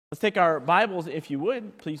Let's take our Bibles, if you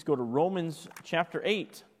would. Please go to Romans chapter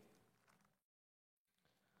 8.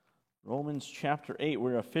 Romans chapter 8.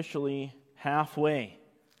 We're officially halfway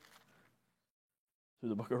through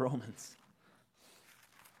the book of Romans.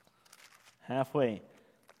 Halfway.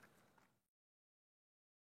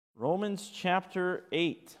 Romans chapter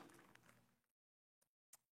 8.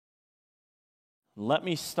 Let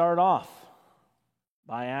me start off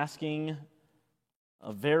by asking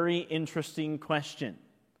a very interesting question.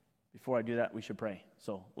 Before I do that, we should pray.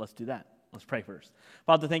 So let's do that. Let's pray first.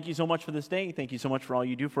 Father, thank you so much for this day. Thank you so much for all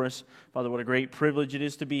you do for us. Father, what a great privilege it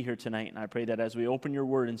is to be here tonight. And I pray that as we open your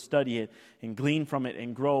word and study it and glean from it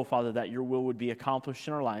and grow, Father, that your will would be accomplished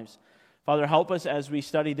in our lives. Father, help us as we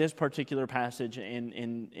study this particular passage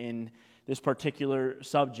in this particular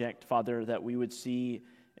subject, Father, that we would see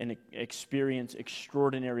and experience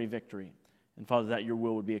extraordinary victory. And Father, that your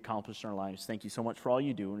will would be accomplished in our lives. Thank you so much for all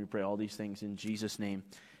you do. And we pray all these things in Jesus' name.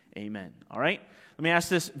 Amen. All right? Let me ask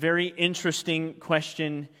this very interesting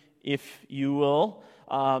question, if you will.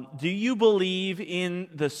 Do you believe in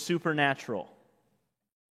the supernatural?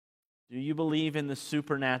 Do you believe in the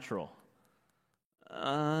supernatural?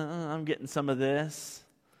 I'm getting some of this.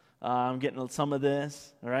 I'm getting some of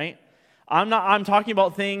this. All right? I'm talking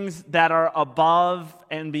about things that are above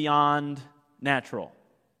and beyond natural.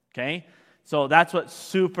 Okay? So that's what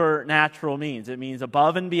supernatural means. It means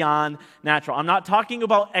above and beyond natural. I'm not talking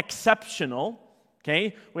about exceptional,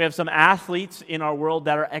 okay? We have some athletes in our world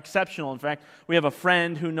that are exceptional. In fact, we have a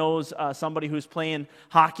friend who knows somebody who's playing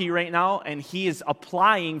hockey right now, and he is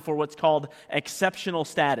applying for what's called exceptional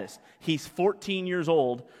status. He's 14 years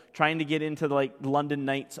old, trying to get into the London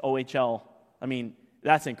Knights OHL. I mean,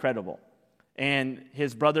 that's incredible. And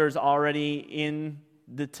his brother's already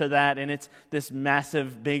to that, and it's this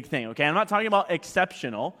massive big thing, okay? I'm not talking about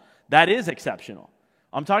exceptional. That is exceptional.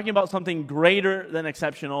 I'm talking about something greater than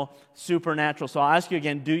exceptional, supernatural. So I'll ask you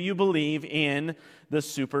again, do you believe in the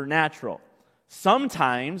supernatural?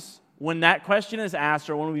 Sometimes when that question is asked,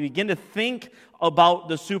 or when we begin to think about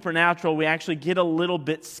the supernatural, we actually get a little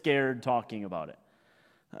bit scared talking about it.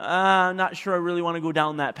 I'm not sure I really want to go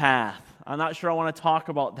down that path. I'm not sure I want to talk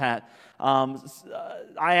about that.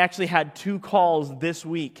 I actually had 2 calls this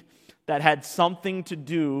week that had something to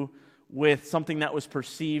do with something that was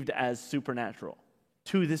perceived as supernatural.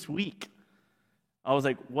 2 this week. I was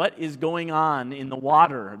like, what is going on in the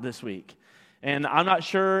water this week? And I'm not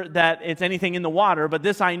sure that it's anything in the water, but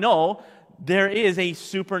this I know, there is a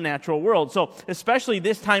supernatural world. So especially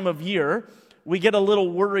this time of year, we get a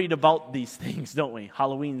little worried about these things, don't we?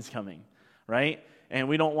 Halloween's coming, right? And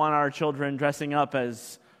we don't want our children dressing up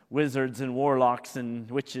as wizards and warlocks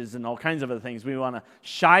and witches and all kinds of other things. We want to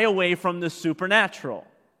shy away from the supernatural,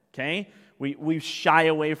 okay? We shy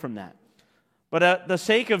away from that. But at the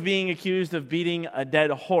sake of being accused of beating a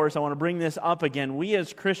dead horse, I want to bring this up again. We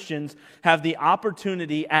as Christians have the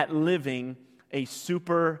opportunity at living a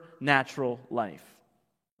supernatural life.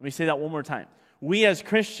 Let me say that one more time. We as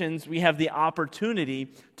Christians, we have the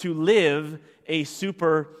opportunity to live a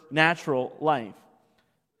supernatural life.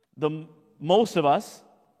 Most of us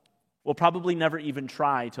will probably never even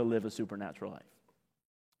try to live a supernatural life.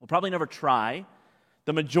 We'll probably never try.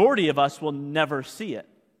 The majority of us will never see it.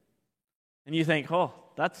 And you think, oh,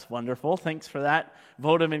 that's wonderful. Thanks for that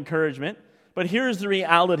vote of encouragement. But here's the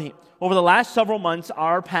reality. Over the last several months,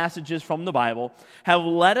 our passages from the Bible have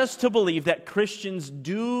led us to believe that Christians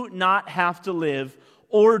do not have to live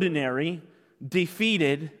ordinary,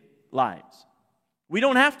 defeated lives. We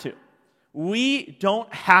don't have to. We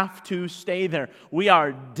don't have to stay there. We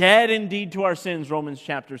are dead indeed to our sins, Romans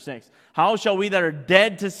chapter 6. How shall we that are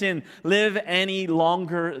dead to sin live any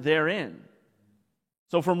longer therein?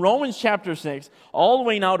 So from Romans chapter 6 all the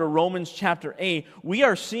way now to Romans chapter 8, we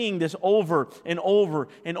are seeing this over and over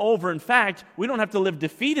and over. In fact, we don't have to live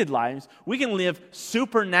defeated lives. We can live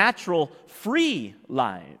supernatural, free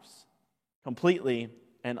lives, completely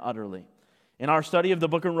and utterly. In our study of the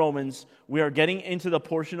book of Romans, we are getting into the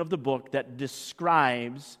portion of the book that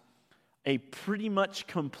describes a pretty much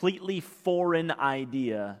completely foreign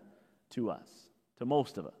idea to us, to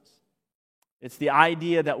most of us. It's the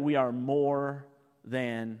idea that we are more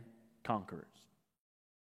than conquerors.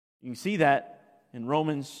 You can see that in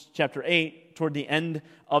Romans chapter 8, toward the end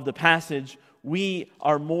of the passage. We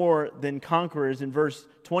are more than conquerors. In verse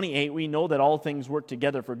 28, we know that all things work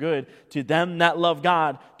together for good to them that love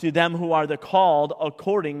God, to them who are the called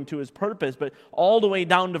according to His purpose. But all the way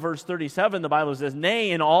down to verse 37, the Bible says,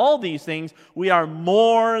 nay, in all these things we are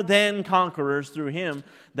more than conquerors through Him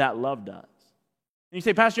that loved us. And you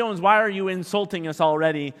say, Pastor Jones, why are you insulting us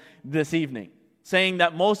already this evening? saying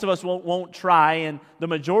that most of us won't try and the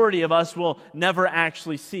majority of us will never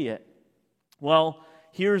actually see it. Well,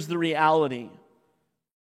 here's the reality.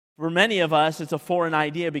 For many of us, it's a foreign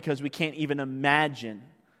idea because we can't even imagine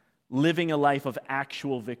living a life of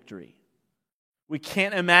actual victory. We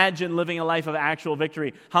can't imagine living a life of actual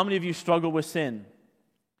victory. How many of you struggle with sin?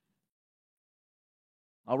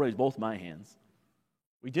 I'll raise both my hands.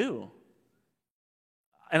 We do.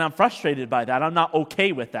 And I'm frustrated by that. I'm not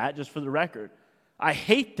okay with that, just for the record. I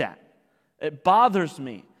hate that. It bothers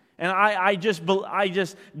me. And I just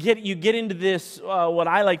get into this, what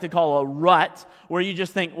I like to call a rut, where you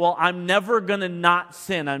just think, well, I'm never going to not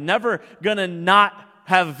sin. I'm never going to not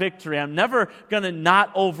have victory. I'm never going to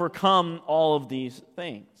not overcome all of these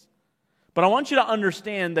things. But I want you to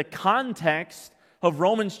understand the context of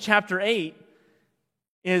Romans chapter 8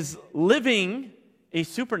 is living a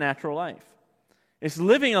supernatural life. It's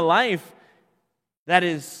living a life that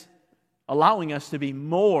is allowing us to be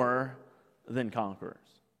more than conquerors.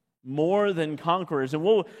 More than conquerors. And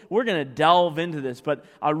we're going to delve into this, but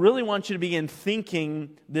I really want you to begin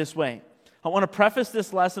thinking this way. I want to preface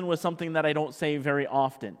this lesson with something that I don't say very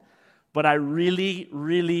often, but I really,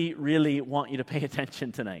 really, really want you to pay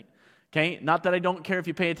attention tonight. Okay? Not that I don't care if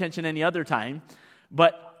you pay attention any other time,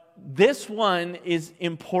 but this one is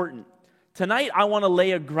important. Tonight, I want to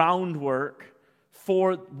lay a groundwork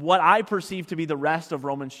for what I perceive to be the rest of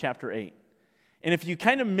Romans chapter 8. And if you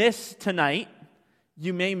kind of miss tonight,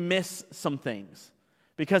 you may miss some things.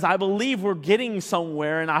 Because I believe we're getting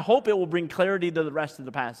somewhere, and I hope it will bring clarity to the rest of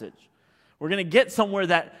the passage. We're going to get somewhere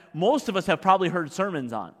that most of us have probably heard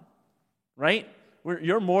sermons on. Right?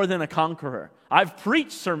 You're more than a conqueror. I've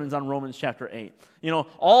preached sermons on Romans chapter 8.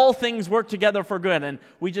 All things work together for good. And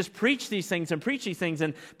we just preach these things,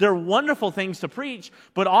 and they're wonderful things to preach,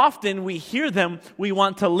 but often we hear them, we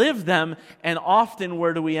want to live them, and often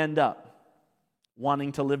where do we end up?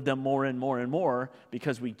 Wanting to live them more and more and more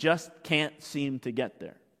because we just can't seem to get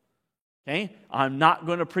there. Okay? I'm not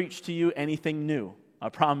going to preach to you anything new. I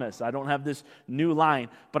promise. I don't have this new line.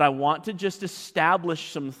 But I want to just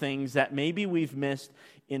establish some things that maybe we've missed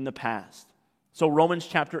in the past. So Romans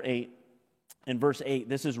chapter 8 and verse 8,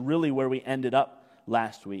 this is really where we ended up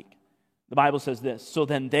last week. The Bible says this, so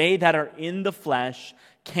then they that are in the flesh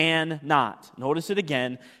cannot, notice it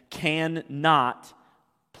again, cannot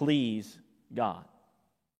please God.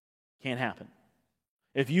 Can't happen.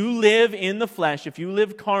 If you live in the flesh, if you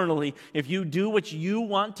live carnally, if you do what you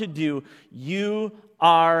want to do, you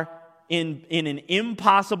are in an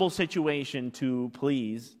impossible situation to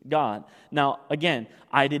please God. Now, again,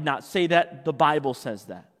 I did not say that. The Bible says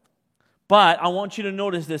that. But I want you to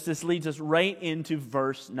notice this. This leads us right into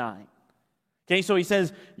verse 9. Okay, so he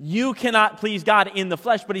says, you cannot please God in the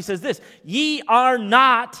flesh, but he says this, ye are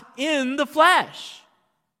not in the flesh.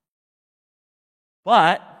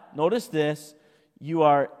 But, notice this, you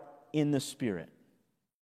are in the Spirit.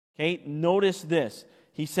 Okay, notice this.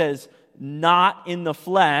 He says, not in the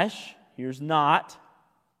flesh, here's not,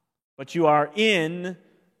 but you are in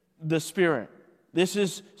the Spirit. This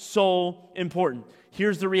is so important.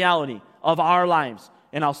 Here's the reality of our lives.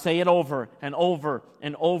 And I'll say it over and over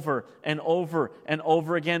and over and over and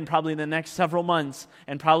over again, probably in the next several months,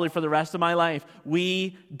 and probably for the rest of my life.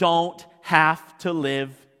 We don't have to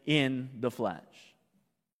live in the flesh.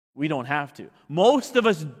 We don't have to. Most of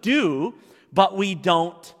us do, but we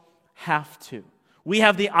don't have to. We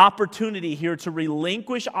have the opportunity here to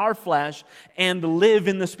relinquish our flesh and live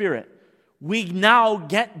in the Spirit. We now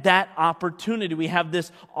get that opportunity. We have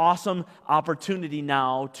this awesome opportunity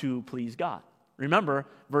now to please God. Remember,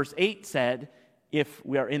 verse 8 said, if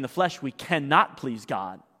we are in the flesh, we cannot please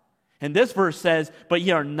God. And this verse says, but ye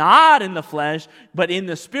are not in the flesh, but in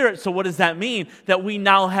the Spirit. So what does that mean? That we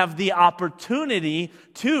now have the opportunity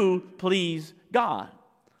to please God.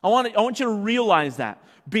 I want you to realize that.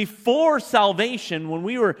 Before salvation, when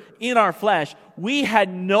we were in our flesh, we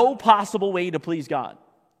had no possible way to please God.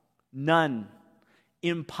 None.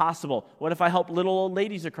 Impossible. What if I help little old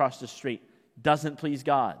ladies across the street? Doesn't please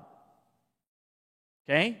God.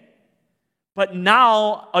 Okay? But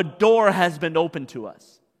now a door has been opened to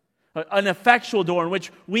us. An effectual door in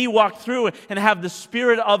which we walk through and have the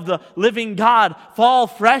Spirit of the living God fall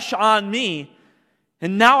fresh on me.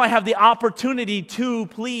 And now I have the opportunity to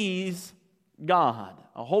please God.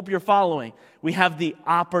 I hope you're following. We have the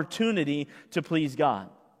opportunity to please God.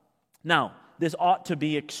 Now, this ought to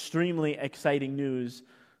be extremely exciting news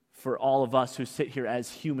for all of us who sit here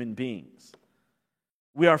as human beings.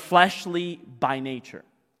 We are fleshly by nature.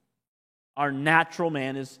 Our natural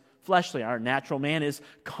man is fleshly. Our natural man is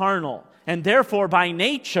carnal. And therefore, by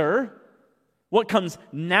nature, what comes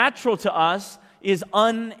natural to us is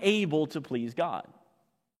unable to please God.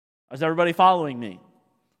 Is everybody following me?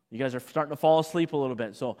 You guys are starting to fall asleep a little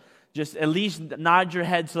bit, so just at least nod your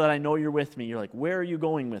head so that I know you're with me. You're like, where are you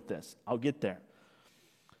going with this? I'll get there.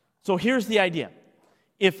 So here's the idea.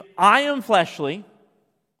 If I am fleshly,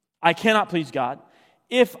 I cannot please God.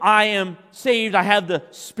 If I am saved, I have the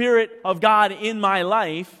Spirit of God in my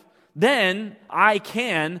life, then I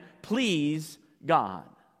can please God.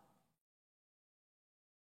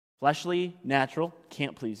 Fleshly, natural,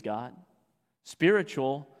 can't please God.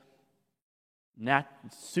 Spiritual,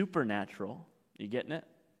 supernatural, you getting it?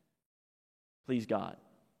 Please God.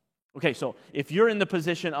 Okay, so if you're in the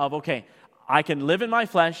position of, okay, I can live in my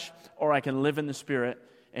flesh or I can live in the Spirit,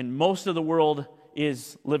 and most of the world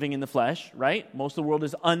is living in the flesh, right? Most of the world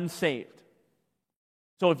is unsaved.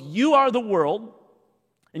 So if you are the world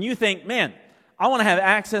and you think, man, I want to have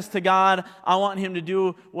access to God, I want Him to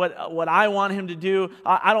do what I want Him to do,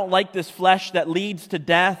 I don't like this flesh that leads to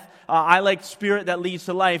death, I like spirit that leads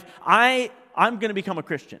to life, I'm going to become a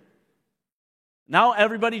Christian. Now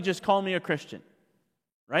everybody just call me a Christian,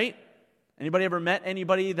 right? Anybody ever met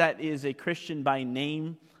anybody that is a Christian by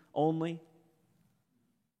name only?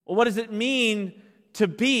 Well, what does it mean to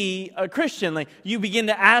be a Christian? Like, you begin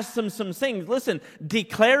to ask them some things. Listen,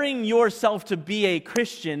 declaring yourself to be a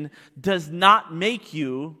Christian does not make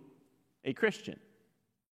you a Christian.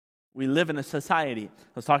 We live in a society.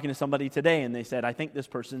 I was talking to somebody today, and they said, I think this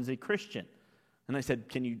person's a Christian. And I said,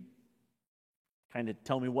 can you kind of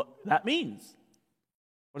tell me what that means?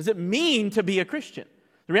 What does it mean to be a Christian?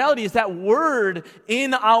 The reality is that word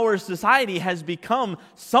in our society has become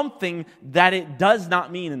something that it does not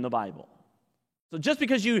mean in the Bible. So just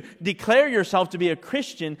because you declare yourself to be a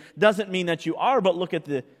Christian doesn't mean that you are, but look at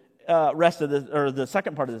the rest of the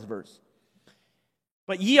second part of this verse.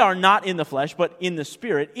 But ye are not in the flesh, but in the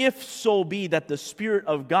Spirit, if so be that the Spirit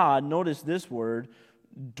of God, notice this word,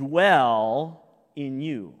 dwell in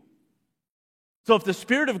you. So if the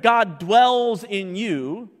Spirit of God dwells in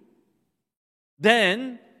you,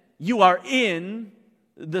 then you are in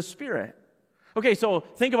the Spirit. Okay, so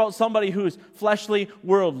think about somebody who's fleshly,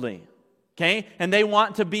 worldly, okay? And they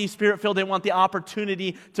want to be Spirit-filled. They want the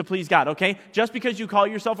opportunity to please God, okay? Just because you call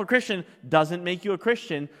yourself a Christian doesn't make you a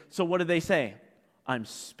Christian. So what do they say? I'm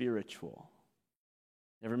spiritual.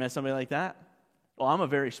 Ever met somebody like that? Well, I'm a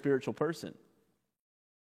very spiritual person.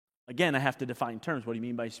 Again, I have to define terms. What do you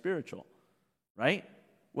mean by spiritual? Right?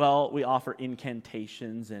 Well, we offer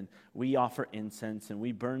incantations and we offer incense and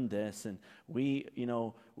we burn this and we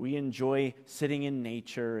enjoy sitting in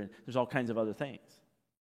nature and there's all kinds of other things.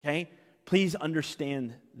 Okay? Please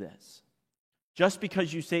understand this. Just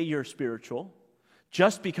because you say you're spiritual,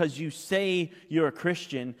 just because you say you're a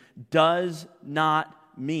Christian, does not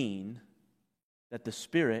mean that the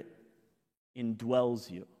Spirit indwells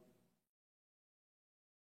you.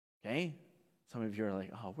 Okay? Some of you are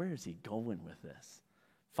like, oh, where is he going with this?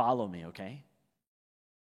 Follow me, okay?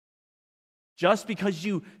 Just because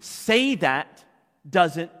you say that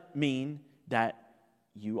doesn't mean that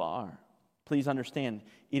you are. Please understand,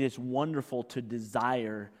 it is wonderful to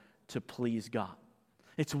desire to please God.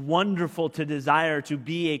 It's wonderful to desire to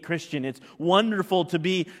be a Christian. It's wonderful to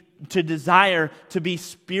desire to be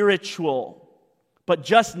spiritual. But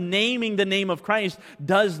just naming the name of Christ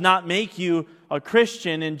does not make you a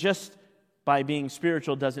Christian, and just by being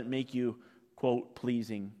spiritual doesn't make you, quote,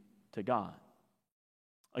 pleasing to God.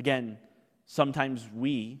 Again, sometimes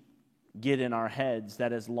we get in our heads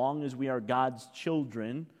that as long as we are God's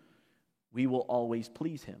children, we will always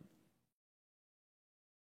please Him.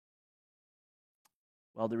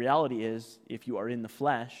 Well, the reality is, if you are in the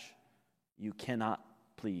flesh, you cannot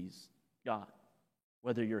please God,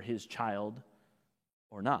 whether you're His child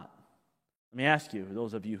or not. Let me ask you,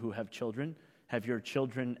 those of you who have children, have your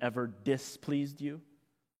children ever displeased you?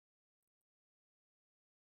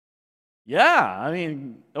 Yeah, I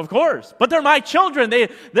mean, of course. But they're my children.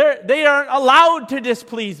 They aren't allowed to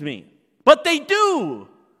displease me. But they do.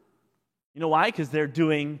 You know why? Because they're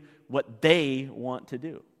doing what they want to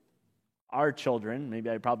do. Our children, maybe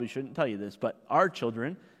I probably shouldn't tell you this, but our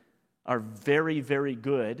children are very, very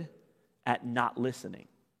good at not listening.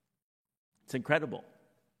 It's incredible.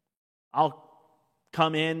 I'll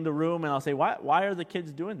come in the room and I'll say, why are the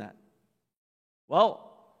kids doing that?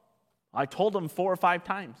 Well, I told them 4 or 5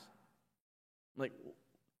 times. Like,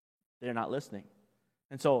 they're not listening.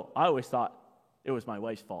 And so I always thought it was my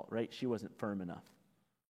wife's fault, right? She wasn't firm enough.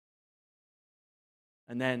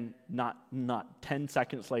 And then not 10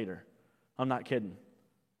 seconds later, I'm not kidding,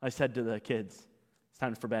 I said to the kids, it's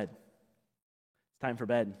time for bed. It's time for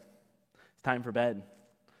bed. It's time for bed.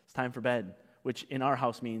 It's time for bed, which in our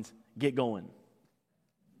house means get going.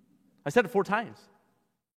 I said it 4 times.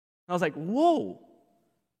 I was like, whoa.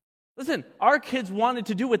 Listen, our kids wanted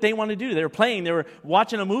to do what they wanted to do. They were playing. They were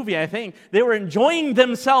watching a movie, I think. They were enjoying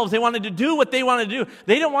themselves. They wanted to do what they wanted to do.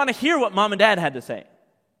 They didn't want to hear what mom and dad had to say.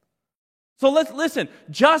 So listen,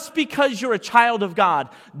 just because you're a child of God,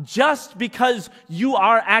 just because you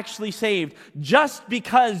are actually saved, just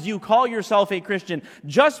because you call yourself a Christian,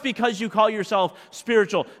 just because you call yourself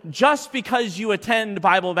spiritual, just because you attend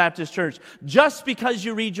Bible Baptist Church, just because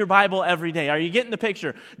you read your Bible every day, are you getting the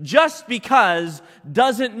picture? Just because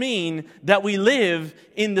doesn't mean that we live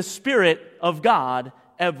in the Spirit of God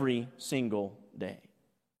every single day.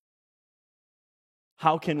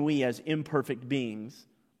 How can we as imperfect beings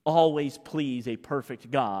always please a perfect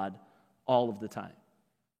God all of the time?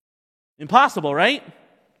 Impossible, right?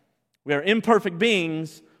 We are imperfect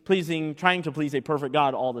beings trying to please a perfect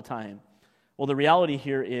God all the time. Well, the reality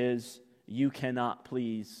here is you cannot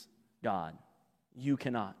please God. You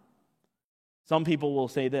cannot. Some people will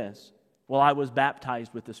say this, well, I was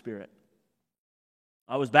baptized with the Spirit.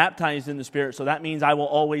 I was baptized in the Spirit, so that means I will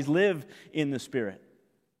always live in the Spirit.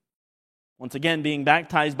 Once again, being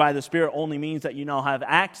baptized by the Spirit only means that you now have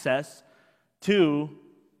access to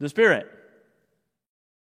the Spirit.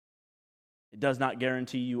 It does not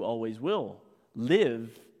guarantee you always will live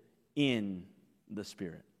in the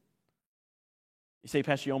Spirit. You say,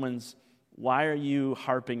 Pastor Yeomans, why are you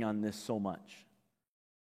harping on this so much?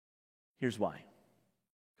 Here's why.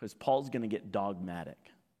 Because Paul's going to get dogmatic.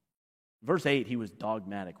 Verse 8, he was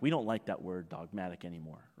dogmatic. We don't like that word, dogmatic,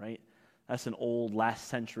 anymore, right? That's an old, last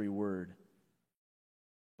century word.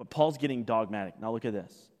 But Paul's getting dogmatic. Now look at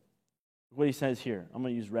this. Look what he says here. I'm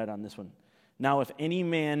going to use red on this one. Now if any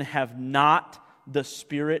man have not the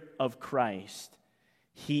Spirit of Christ,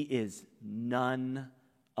 he is none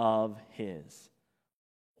of his.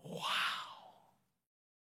 Wow.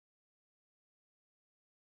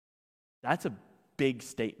 That's a big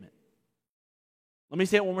statement. Let me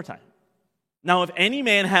say it one more time. Now if any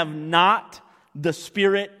man have not the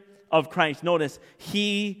Spirit of Christ, notice,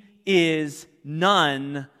 he is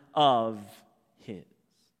none of his.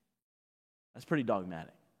 That's pretty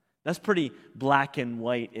dogmatic. That's pretty black and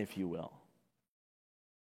white, if you will.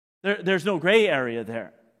 There's no gray area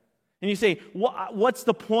there. And you say, what's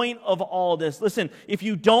the point of all this? Listen, if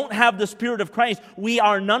you don't have the Spirit of Christ, we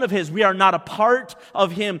are none of his. We are not a part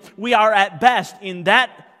of him. We are at best in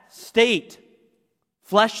that state,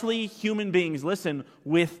 fleshly human beings, listen,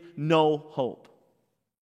 with no hope.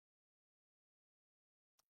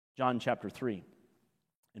 John chapter 3,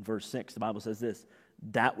 in verse 6, the Bible says this,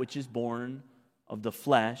 that which is born of the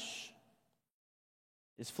flesh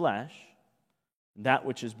is flesh, and that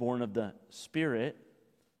which is born of the Spirit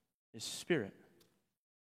is spirit.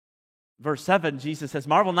 Verse 7, Jesus says,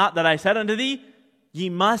 marvel not that I said unto thee, ye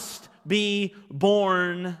must be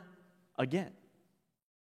born again.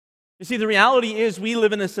 You see, the reality is we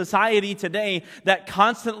live in a society today that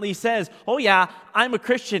constantly says, oh yeah, I'm a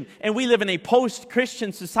Christian, and we live in a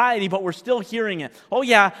post-Christian society, but we're still hearing it. Oh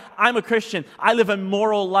yeah, I'm a Christian, I live a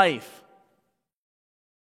moral life.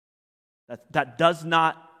 That does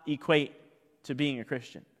not equate to being a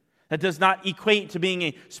Christian. That does not equate to being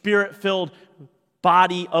a Spirit-filled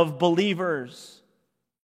body of believers.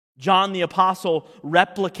 John the Apostle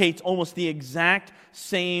replicates almost the exact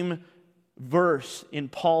same verse in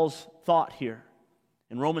Paul's thought here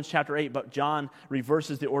in Romans chapter 8, but John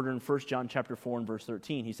reverses the order in 1 John chapter 4 and verse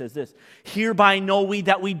 13. He says this, hereby know we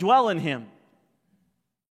that we dwell in him,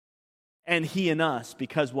 and he in us,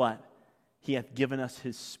 because what? He hath given us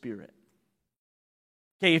his Spirit.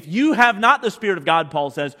 Okay, if you have not the Spirit of God, Paul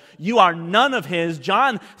says, you are none of his.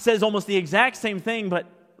 John says almost the exact same thing, but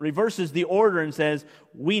reverses the order and says,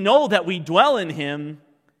 we know that we dwell in him,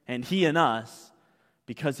 and he in us,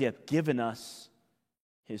 because he hath given us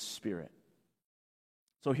his Spirit.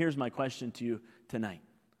 So here's my question to you tonight.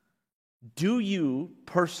 Do you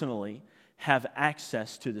personally have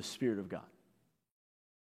access to the Spirit of God?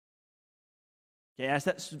 Okay, ask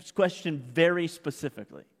that question very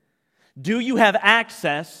specifically. Do you have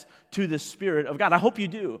access to the Spirit of God? I hope you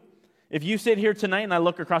do. If you sit here tonight and I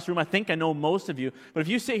look across the room, I think I know most of you, but if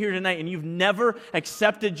you sit here tonight and you've never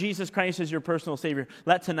accepted Jesus Christ as your personal Savior,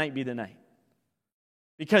 let tonight be the night.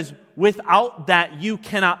 Because without that, you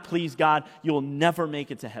cannot please God. You will never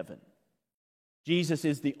make it to heaven. Jesus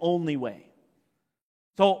is the only way.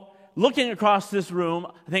 So, looking across this room,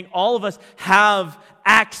 I think all of us have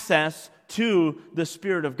access to the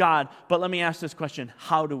Spirit of God. But let me ask this question.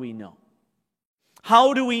 How do we know?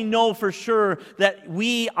 How do we know for sure that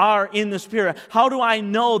we are in the Spirit? How do I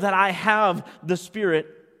know that I have the Spirit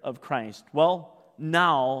of Christ? Well,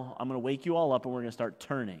 now I'm going to wake you all up and we're going to start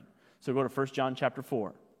turning. So go to 1 John chapter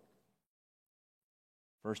 4.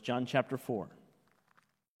 1 John chapter 4.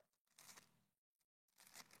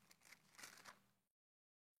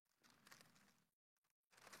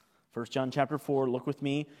 1 John chapter 4, look with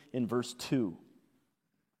me in verse 2.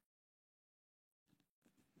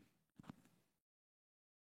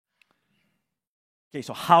 Okay,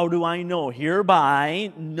 so how do I know?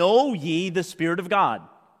 Hereby know ye the Spirit of God.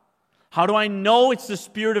 How do I know it's the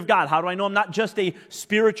Spirit of God? How do I know I'm not just a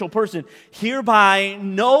spiritual person? Hereby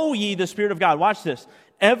know ye the Spirit of God. Watch this.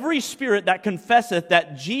 Every spirit that confesseth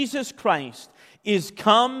that Jesus Christ is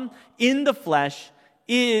come in the flesh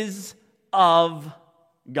is of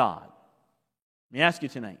God. Let me ask you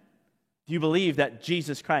tonight, do you believe that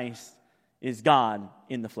Jesus Christ is God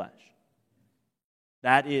in the flesh?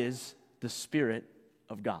 That is the Spirit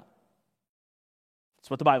of God. That's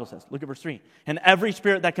what the Bible says. Look at verse 3. And every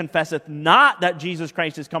spirit that confesseth not that Jesus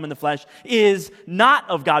Christ is come in the flesh is not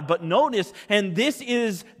of God. But notice, and this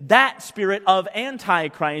is that spirit of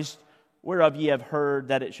Antichrist, whereof ye have heard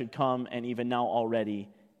that it should come, and even now already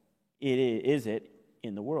is it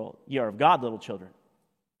in the world. Ye are of God, little children,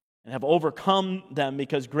 and have overcome them,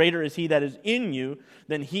 because greater is he that is in you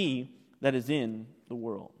than he that is in the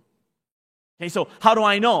world. Okay, so how do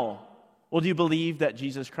I know? Well, do you believe that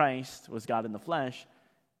Jesus Christ was God in the flesh?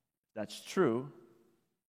 If that's true,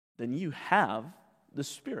 then you have the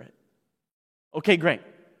Spirit. Okay, great.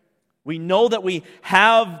 We know that we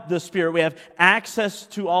have the Spirit. We have access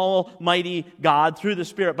to Almighty God through the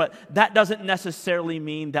Spirit, but that doesn't necessarily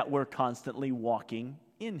mean that we're constantly walking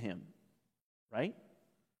in Him, right?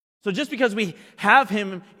 So just because we have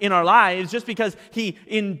Him in our lives, just because He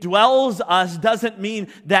indwells us, doesn't mean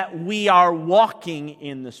that we are walking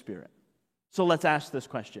in the Spirit. So let's ask this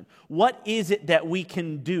question. What is it that we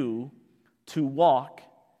can do to walk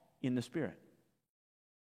in the Spirit?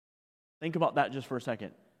 Think about that just for a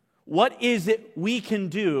second. What is it we can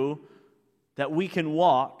do that we can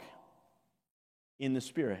walk in the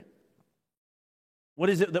Spirit? What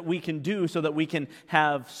is it that we can do so that we can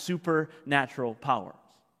have supernatural powers?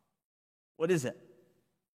 What is it?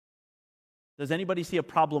 Does anybody see a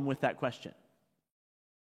problem with that question?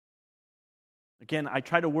 Again, I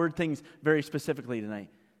try to word things very specifically tonight.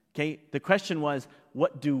 Okay, the question was,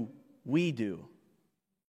 what do? We do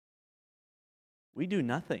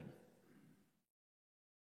nothing.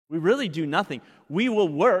 We really do nothing. We will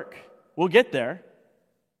work. We'll get there.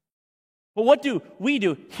 But what do we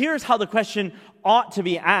do? Here's how the question ought to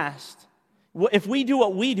be asked. If we do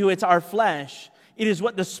what we do, it's our flesh. It is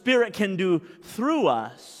what the Spirit can do through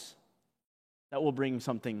us that will bring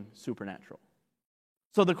something supernatural.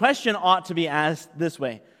 So the question ought to be asked this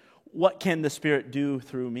way: what can the Spirit do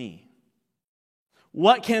through me?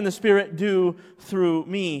 What can the Spirit do through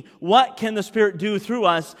me? What can the Spirit do through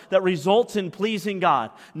us that results in pleasing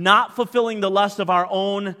God, not fulfilling the lust of our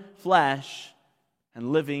own flesh,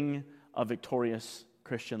 and living a victorious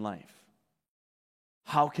Christian life?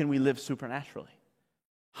 How can we live supernaturally?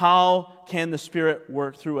 How can the Spirit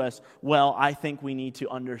work through us? Well, I think we need to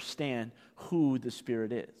understand who the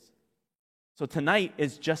Spirit is. So tonight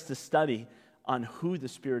is just a study on who the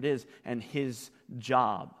Spirit is and His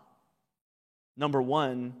job. Number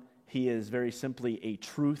one, He is very simply a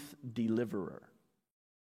truth deliverer.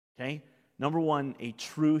 Okay? Number one, a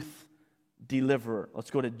truth deliverer.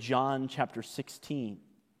 Let's go to John chapter 16.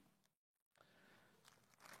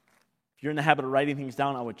 If you're in the habit of writing things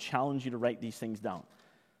down, I would challenge you to write these things down.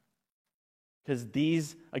 Because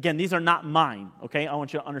these are not mine, okay? I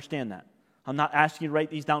want you to understand that. I'm not asking you to write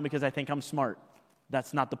these down because I think I'm smart.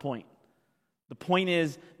 That's not the point. The point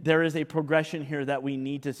is, there is a progression here that we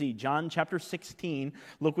need to see. John chapter 16,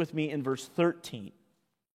 look with me in verse 13.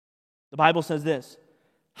 The Bible says this: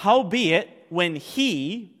 howbeit, when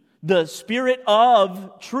He, the Spirit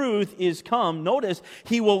of truth, is come, notice,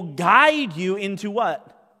 He will guide you into what?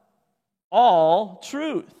 All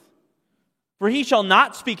truth. For He shall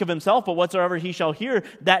not speak of Himself, but whatsoever He shall hear,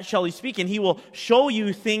 that shall He speak, and He will show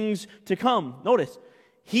you things to come. Notice,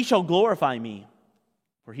 He shall glorify me,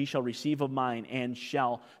 for He shall receive of mine, and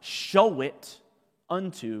shall show it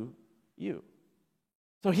unto you.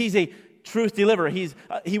 So He's a truth deliverer.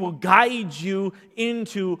 He will guide you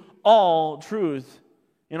into all truth.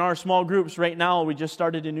 In our small groups right now, we just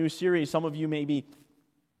started a new series. Some of you may be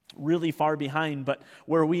really far behind, but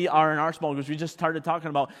where we are in our small groups, we just started talking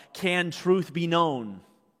about, can truth be known?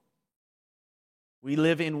 We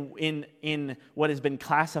live in what has been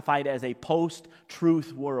classified as a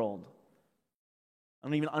post-truth world. I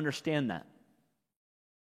don't even understand that.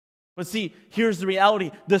 But see, here's the reality.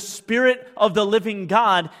 The Spirit of the living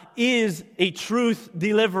God is a truth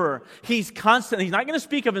deliverer. He's not going to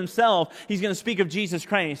speak of himself. He's going to speak of Jesus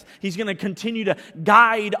Christ. He's going to continue to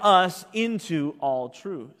guide us into all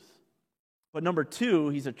truth. But number two,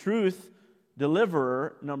 he's a truth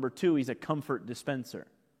deliverer. Number two, he's a comfort dispenser.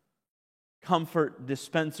 Comfort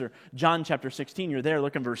dispenser. John chapter 16, you're there,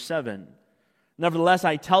 look in verse 7. Nevertheless,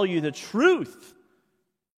 I tell you the truth.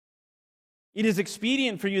 It is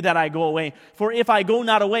expedient for you that I go away. For if I go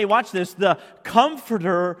not away, watch this, the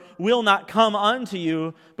Comforter will not come unto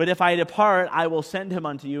you. But if I depart, I will send him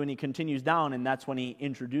unto you. And he continues down, and that's when he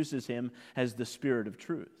introduces him as the Spirit of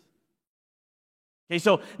truth. Okay,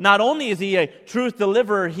 so not only is he a truth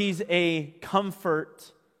deliverer, he's a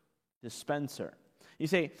comfort dispenser. You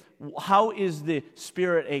say, how is the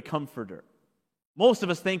Spirit a comforter? Most of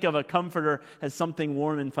us think of a comforter as something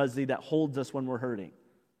warm and fuzzy that holds us when we're hurting.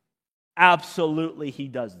 Absolutely, he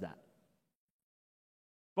does that.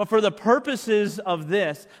 But for the purposes of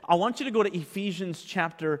this, I want you to go to Ephesians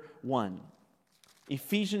chapter 1.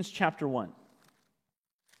 Ephesians chapter 1.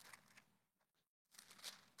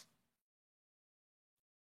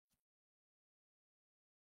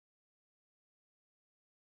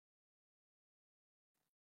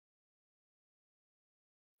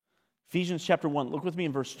 Ephesians chapter 1. Look with me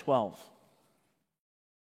in verse 12.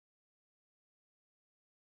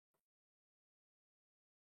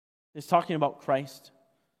 It's talking about Christ.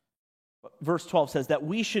 Verse 12 says that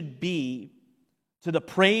we should be to the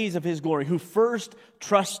praise of his glory, who first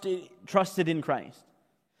trusted in Christ,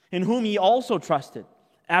 in whom ye also trusted,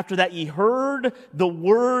 after that ye heard the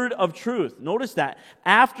word of truth. Notice that.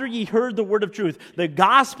 After ye heard the word of truth, the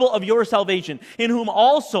gospel of your salvation, in whom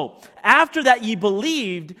also, after that ye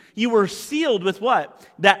believed, you were sealed with what?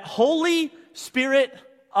 That Holy Spirit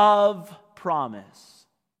of promise.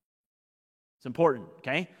 It's important,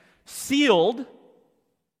 okay? Sealed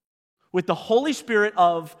with the Holy Spirit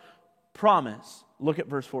of promise. Look at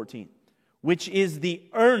verse 14. Which is the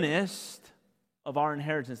earnest of our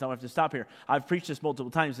inheritance. Now I have to stop here. I've preached this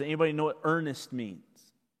multiple times. Does anybody know what earnest means?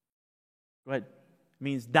 Go ahead. It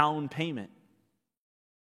means down payment.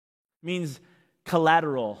 It means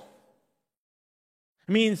collateral.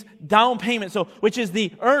 It means down payment. So, which is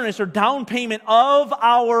the earnest or down payment of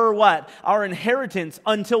our what? Our inheritance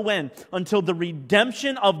until when? Until the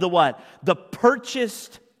redemption of the what? The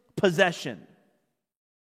purchased possession.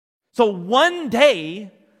 So one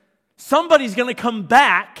day, somebody's going to come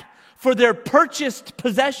back for their purchased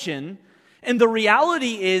possession, and the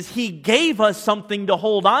reality is he gave us something to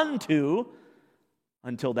hold on to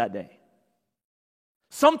until that day.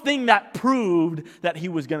 Something that proved that he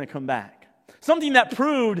was going to come back. Something that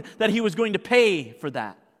proved that he was going to pay for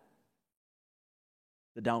that.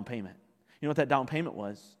 The down payment. You know what that down payment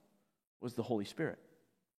was? Was the Holy Spirit.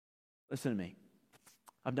 Listen to me.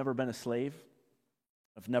 I've never been a slave.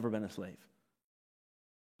 I've never been a slave.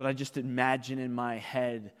 But I just imagine in my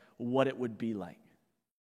head what it would be like.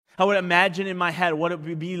 I would imagine in my head what it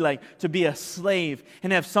would be like to be a slave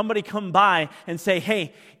and have somebody come by and say,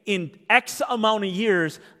 hey, in X amount of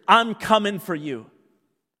years, I'm coming for you.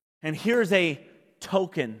 And here's a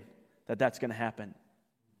token that that's going to happen.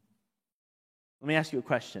 Let me ask you a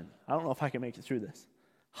question. I don't know if I can make it through this.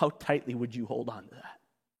 How tightly would you hold on to that?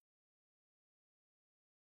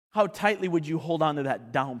 How tightly would you hold on to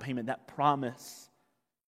that down payment, that promise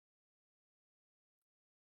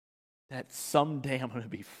that someday I'm going to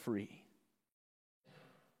be free?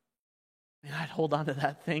 And I'd hold on to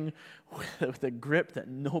that thing with a grip that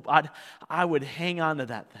I would hang on to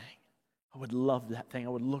that thing. I would love that thing. I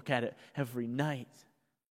would look at it every night.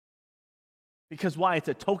 Because why? It's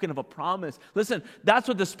a token of a promise. Listen, that's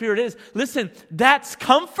what the Spirit is. Listen, that's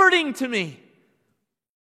comforting to me.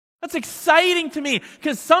 That's exciting to me.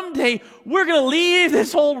 Because someday we're going to leave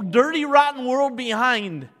this whole dirty, rotten world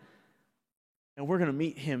behind. And we're going to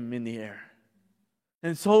meet him in the air.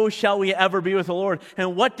 And so shall we ever be with the Lord.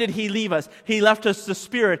 And what did he leave us? He left us the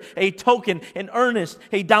Spirit, a token, an earnest,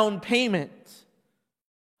 a down payment.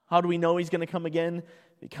 How do we know he's going to come again?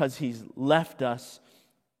 Because he's left us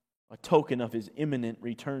a token of his imminent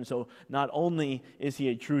return. So not only is he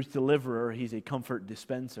a truth deliverer, he's a comfort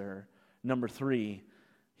dispenser. Number 3,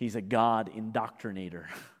 he's a God indoctrinator.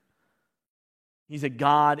 He's a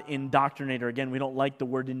God indoctrinator. Again, we don't like the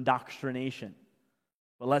word indoctrination.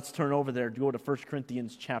 But let's turn over there. Go to 1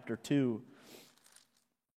 Corinthians chapter 2.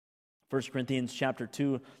 1 Corinthians chapter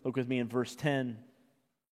 2. Look with me in verse 10.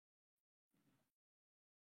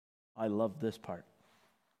 I love this part.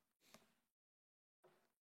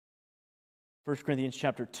 1 Corinthians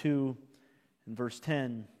chapter 2 and verse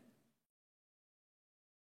 10.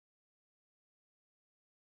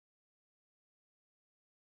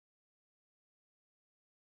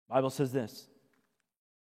 The Bible says this,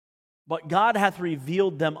 but God hath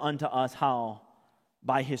revealed them unto us, how?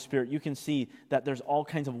 By His Spirit. You can see that there's all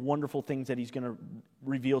kinds of wonderful things that He's going to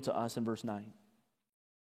reveal to us in verse 9.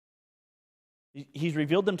 He's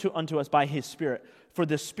revealed them unto us by His Spirit. For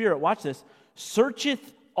the Spirit, watch this,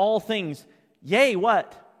 searcheth all things, yea,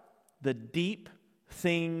 what? The deep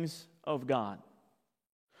things of God.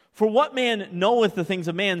 For what man knoweth the things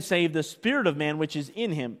of man, save the Spirit of man which is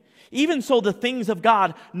in him? Even so the things of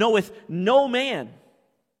God knoweth no man,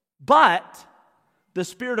 but the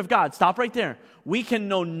Spirit of God. Stop right there. We can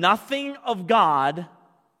know nothing of God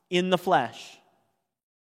in the flesh.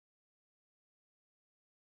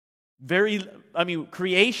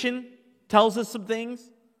 Creation tells us some things.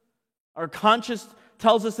 Our conscience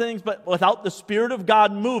tells us things, but without the Spirit of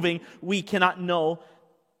God moving, we cannot know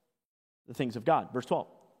the things of God. Verse 12.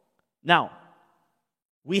 Now,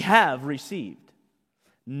 we have received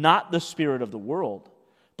not the spirit of the world,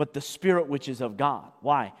 but the Spirit which is of God.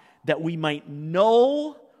 Why? That we might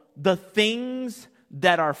know the things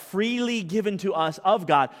that are freely given to us of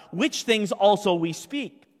God, which things also we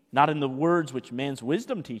speak, not in the words which man's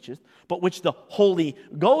wisdom teacheth, but which the Holy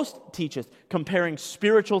Ghost teacheth, comparing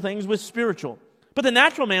spiritual things with spiritual. But the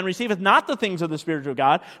natural man receiveth not the things of the Spirit of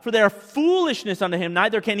God, for they are foolishness unto him,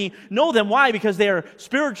 neither can he know them. Why? Because they are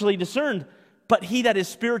spiritually discerned. But he that is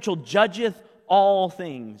spiritual judgeth all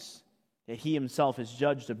things, that he himself is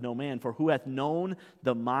judged of no man. For who hath known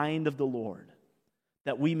the mind of the Lord,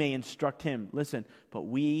 that we may instruct him? Listen, but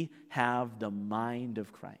we have the mind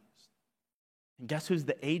of Christ. And guess who's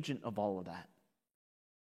the agent of all of that?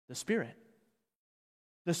 The Spirit.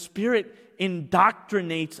 The Spirit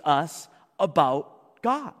indoctrinates us about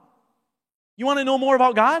God. You want to know more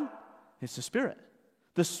about God? It's the Spirit.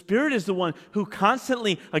 The Spirit is the one who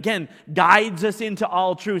constantly, again, guides us into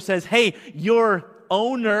all truth, says, hey, your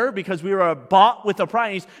owner, because we were bought with a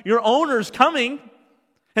price, your owner's coming,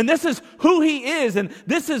 and this is who He is, and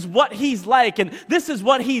this is what He's like, and this is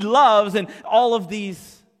what He loves, and all of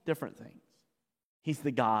these different things. He's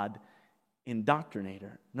the God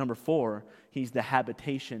indoctrinator. Number 4, He's the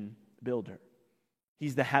habitation builder.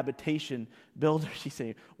 He's the habitation builder. You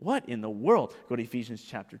say, what in the world? Go to Ephesians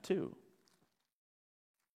chapter 2.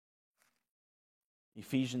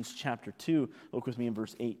 Ephesians chapter 2, look with me in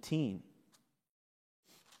verse 18.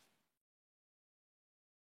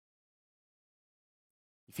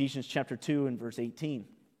 Ephesians chapter 2 and verse 18.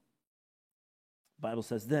 The Bible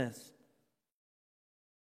says this,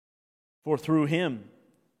 for through Him,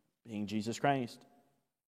 being Jesus Christ,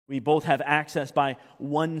 we both have access by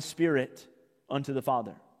one Spirit unto the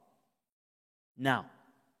Father. Now,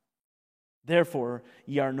 therefore,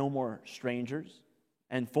 ye are no more strangers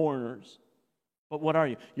and foreigners, but what are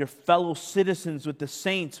you? You're fellow citizens with the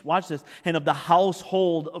saints, watch this, and of the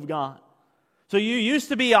household of God. So you used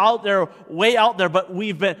to be out there, way out there, but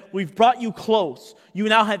we've brought you close. You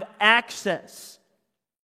now have access.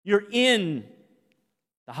 You're in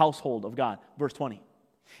the household of God. Verse 20.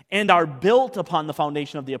 And are built upon the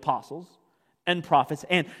foundation of the apostles and prophets,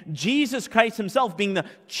 and Jesus Christ Himself being the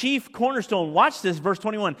chief cornerstone. Watch this, verse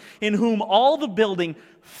 21. In whom all the building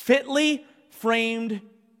fitly framed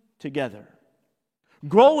together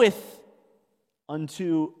groweth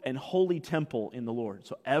unto an holy temple in the Lord.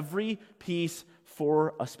 So every piece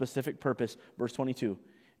for a specific purpose. Verse 22.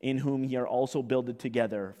 In whom ye are also builded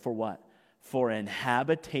together for what? For an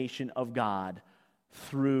habitation of God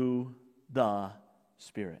through the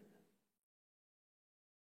Spirit.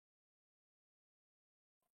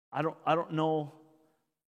 I don't know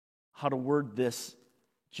how to word this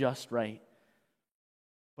just right,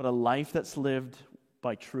 but a life that's lived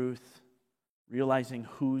by truth, realizing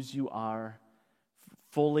whose you are,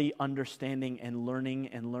 fully understanding and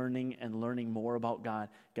learning more about God.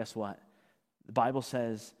 Guess what? The Bible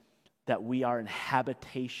says that we are an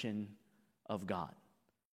habitation of God.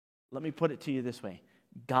 Let me put it to you this way.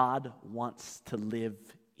 God wants to live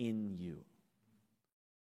in you.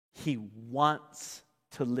 He wants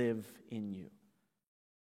to live in you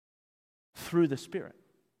through the Spirit.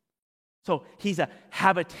 So He's a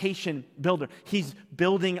habitation builder. He's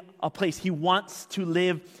building a place. He wants to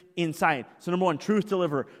live inside. So number 1, truth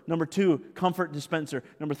deliverer. Number 2, comfort dispenser.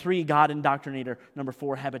 Number 3, God indoctrinator. Number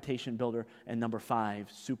 4, habitation builder. And number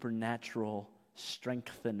 5, supernatural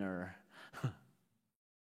strengthener.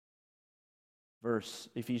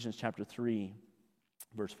 Ephesians chapter 3,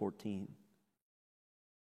 verse 14.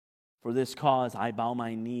 For this cause I bow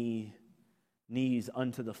my knees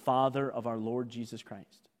unto the Father of our Lord Jesus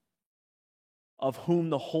Christ, of whom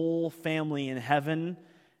the whole family in heaven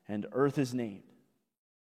and earth is named.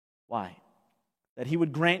 Why? That He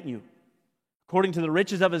would grant you, according to the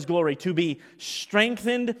riches of his glory, to be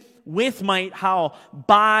strengthened with might, how?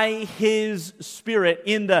 By his Spirit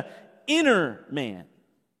in the inner man.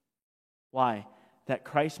 Why? That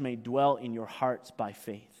Christ may dwell in your hearts by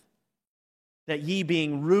faith. That ye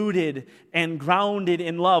being rooted and grounded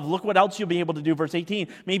in love. Look what else you'll be able to do. Verse 18.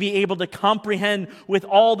 May be able to comprehend with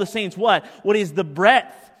all the saints what? What is the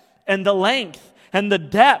breadth and the length and the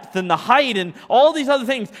depth and the height and all these other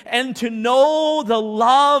things. And to know the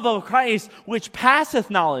love of Christ which passeth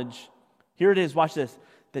knowledge. Here it is. Watch this.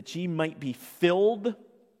 That ye might be filled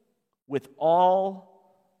with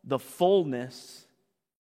all the fullness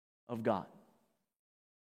of God.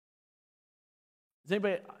 Does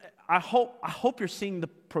anybody... I hope you're seeing the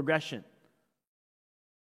progression.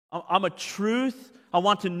 I'm a truth. I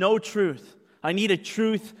want to know truth. I need a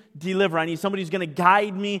truth deliverer. I need somebody who's going to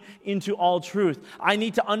guide me into all truth. I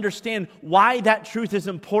need to understand why that truth is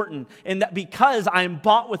important, and that because I am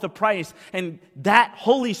bought with a price, and that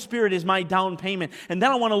Holy Spirit is my down payment. And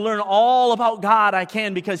then I want to learn all about God I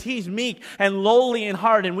can, because He's meek and lowly in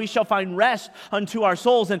heart, and we shall find rest unto our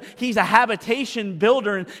souls. And He's a habitation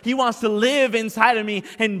builder, and He wants to live inside of me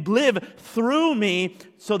and live through me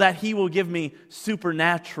so that He will give me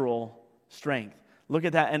supernatural strength. Look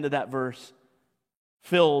at that end of that verse.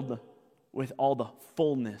 Filled with all the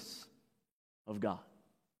fullness of God.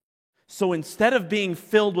 So instead of being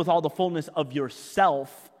filled with all the fullness of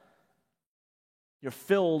yourself, you're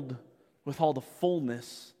filled with all the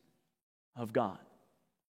fullness of God.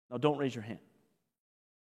 Now don't raise your hand.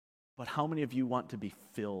 But how many of you want to be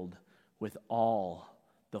filled with all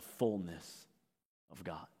the fullness of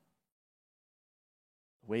God?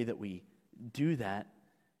 The way that we do that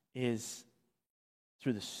is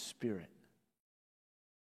through the Spirit.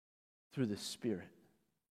 Through the Spirit.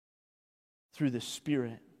 Through the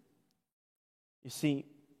Spirit. You see,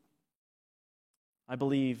 I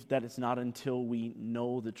believe that it's not until we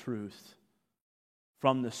know the truth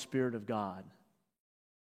from the Spirit of God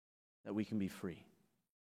that we can be free.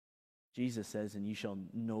 Jesus says, and you shall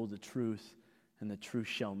know the truth, and the truth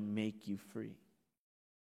shall make you free.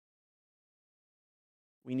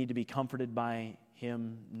 We need to be comforted by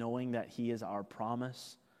Him, knowing that He is our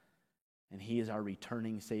promise and He is our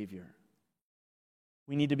returning Savior.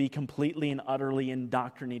 We need to be completely and utterly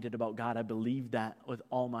indoctrinated about God. I believe that with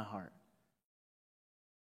all my heart.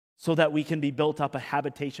 So that we can be built up a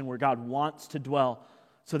habitation where God wants to dwell,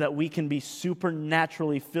 so that we can be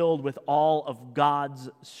supernaturally filled with all of God's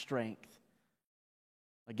strength.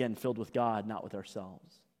 Again, filled with God, not with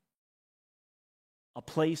ourselves. A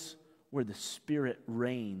place where the Spirit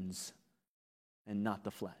reigns and not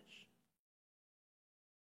the flesh.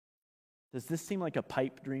 Does this seem like a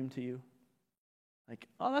pipe dream to you? Like,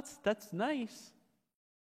 oh, that's nice.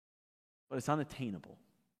 But it's unattainable.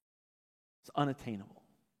 It's unattainable.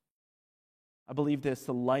 I believe this,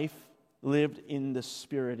 the life lived in the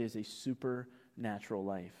Spirit is a supernatural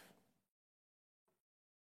life.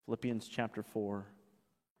 Philippians chapter 4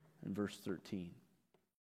 and verse 13.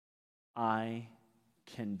 I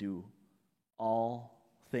can do all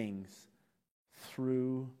things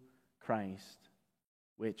through Christ,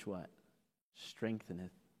 which what?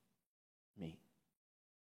 Strengtheneth me.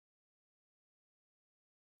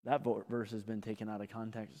 That verse has been taken out of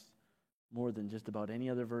context more than just about any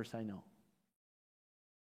other verse I know.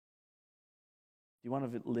 Do you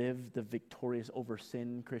want to live the victorious over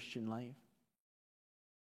sin Christian life?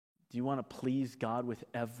 Do you want to please God with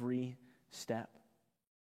every step,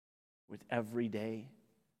 with every day,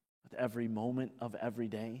 with every moment of every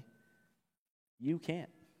day? You can't.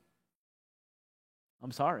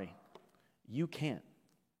 I'm sorry. You can't.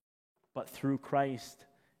 But through Christ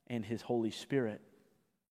and His Holy Spirit,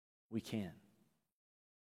 we can.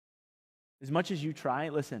 As much as you try,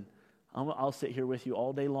 listen, I'll sit here with you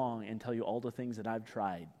all day long and tell you all the things that I've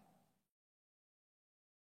tried.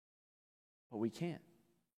 But we can't.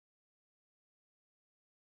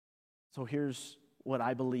 So here's what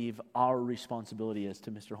I believe our responsibility is,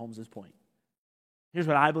 to Mr. Holmes's point. Here's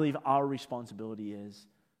what I believe our responsibility is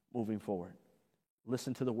moving forward.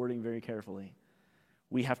 Listen to the wording very carefully.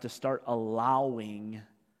 We have to start allowing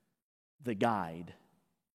the guide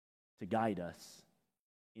to guide us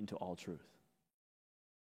into all truth.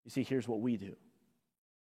 You see, here's what we do.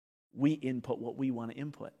 We input what we want to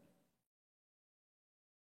input.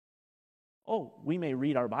 Oh, we may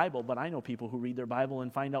read our Bible, but I know people who read their Bible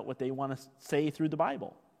and find out what they want to say through the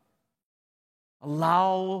Bible.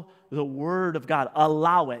 Allow the Word of God.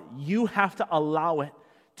 Allow it. You have to allow it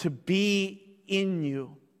to be in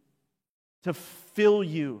you, to fill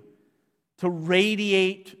you, to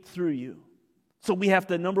radiate through you. So we have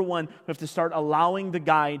to, number one, we have to start allowing the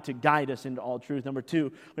guide to guide us into all truth. Number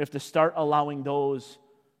two, we have to start allowing we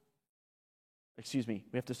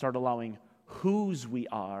have to start allowing whose we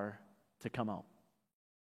are to come out.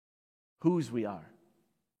 Whose we are.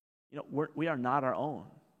 We are not our own.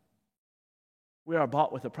 We are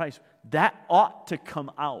bought with a price. That ought to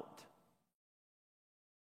come out.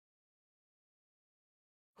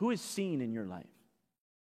 Who is seen in your life?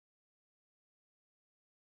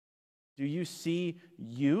 Do you see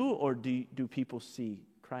you, or do people see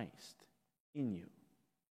Christ in you?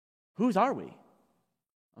 Whose are we?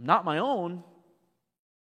 I'm not my own.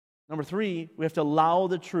 Number three, we have to allow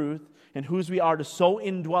the truth and whose we are to so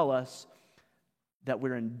indwell us that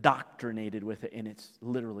we're indoctrinated with it, and it's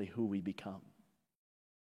literally who we become.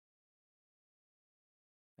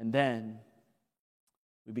 And then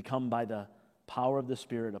we become, by the power of the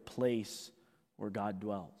Spirit, a place where God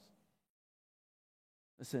dwells.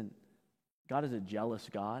 Listen, God is a jealous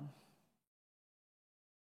God.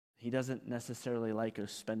 He doesn't necessarily like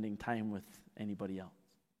us spending time with anybody else.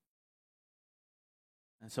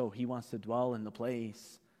 And so He wants to dwell in the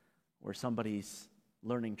place where somebody's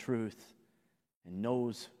learning truth and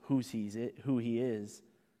knows who He is,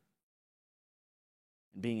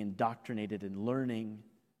 and being indoctrinated and learning,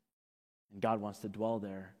 and God wants to dwell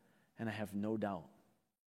there. And I have no doubt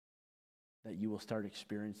that you will start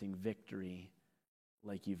experiencing victory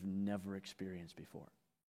like you've never experienced before.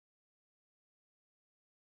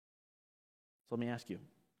 So let me ask you,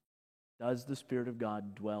 does the Spirit of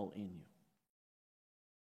God dwell in you?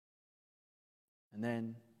 And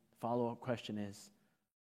then the follow-up question is,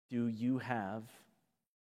 do you have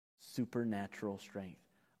supernatural strength?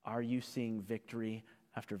 Are you seeing victory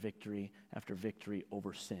after victory after victory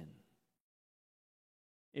over sin?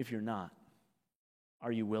 If you're not,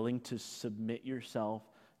 are you willing to submit yourself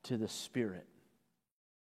to the Spirit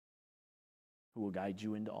who will guide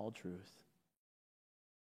you into all truth,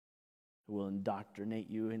 who will indoctrinate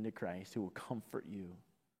you into Christ, who will comfort you,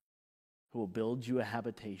 who will build you a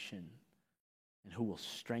habitation, and who will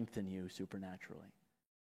strengthen you supernaturally?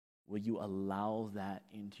 Will you allow that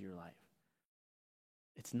into your life?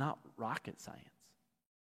 It's not rocket science.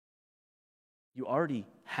 You already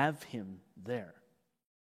have Him there.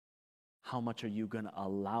 How much are you going to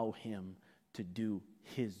allow Him to do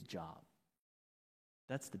His job?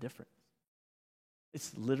 That's the difference.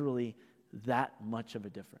 It's literally that much of a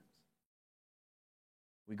difference.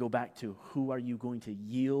 We go back to, who are you going to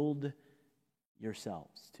yield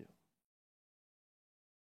yourselves to?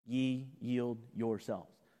 Ye yield yourselves.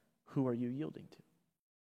 Who are you yielding to?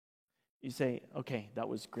 You say, okay, that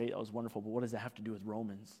was great, that was wonderful, but what does that have to do with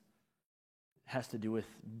Romans? It has to do with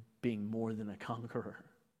being more than a conqueror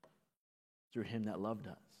through Him that loved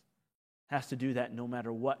us. It has to do that no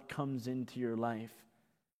matter what comes into your life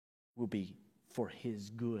will be for His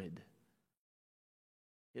good.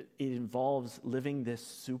 It involves living this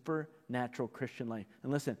supernatural Christian life.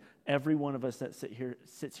 And listen, every one of us that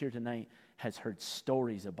sits here tonight has heard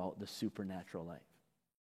stories about the supernatural life.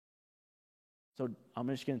 So I'm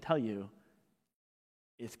just going to tell you,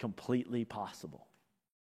 it's completely possible.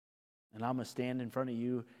 And I'm going to stand in front of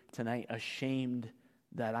you tonight ashamed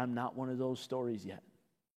that I'm not one of those stories yet.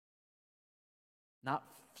 Not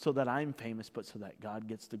so that I'm famous, but so that God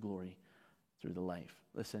gets the glory through the life.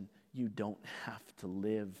 Listen, you don't have to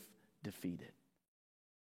live defeated.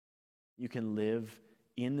 You can live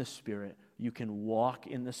in the Spirit. You can walk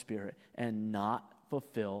in the Spirit and not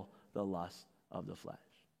fulfill the lust of the flesh.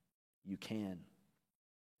 You can.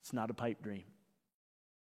 It's not a pipe dream.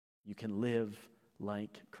 You can live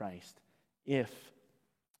like Christ if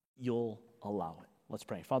you'll allow it. Let's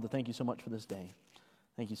pray. Father, thank you so much for this day.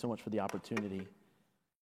 Thank you so much for the opportunity.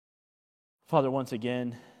 Father, once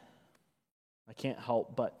again, I can't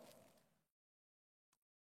help but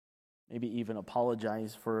maybe even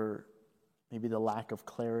apologize for maybe the lack of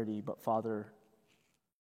clarity. But Father,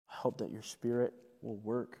 I hope that your Spirit will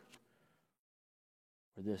work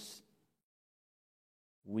where this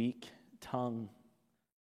weak tongue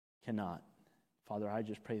cannot. Father, I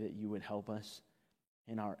just pray that you would help us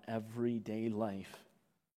in our everyday life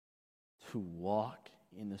to walk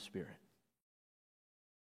in the Spirit.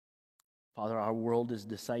 Father, our world is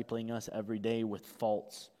discipling us every day with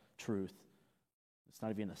false truth. It's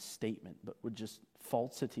not even a statement, but with just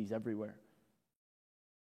falsities everywhere.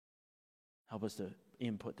 Help us to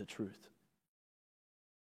input the truth.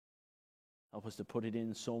 Help us to put it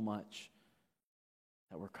in so much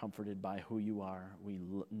that we're comforted by who you are. We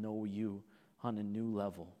know you on a new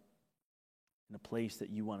level, in a place that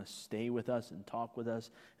you want to stay with us and talk with us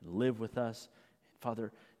and live with us.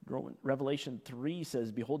 Father, Revelation 3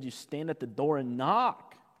 says, behold, you stand at the door and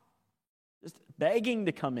knock. Just begging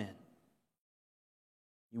to come in.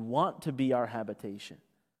 You want to be our habitation.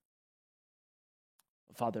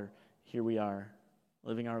 Father, here we are,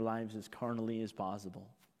 living our lives as carnally as possible,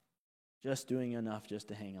 just doing enough just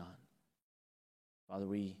to hang on. Father,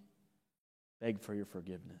 we beg for your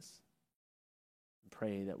forgiveness and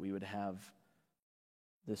pray that we would have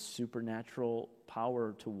this supernatural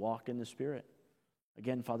power to walk in the Spirit.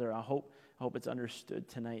 Again, Father, I hope it's understood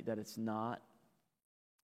tonight that it's not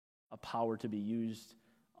a power to be used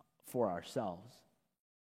for ourselves.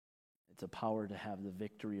 It's a power to have the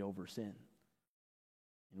victory over sin,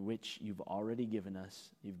 in which you've already given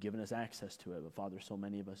us. You've given us access to it, but Father, so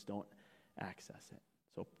many of us don't access it.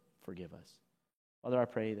 So forgive us. Father, I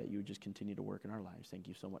pray that you would just continue to work in our lives. Thank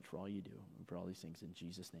you so much for all you do and for all these things in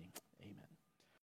Jesus' name.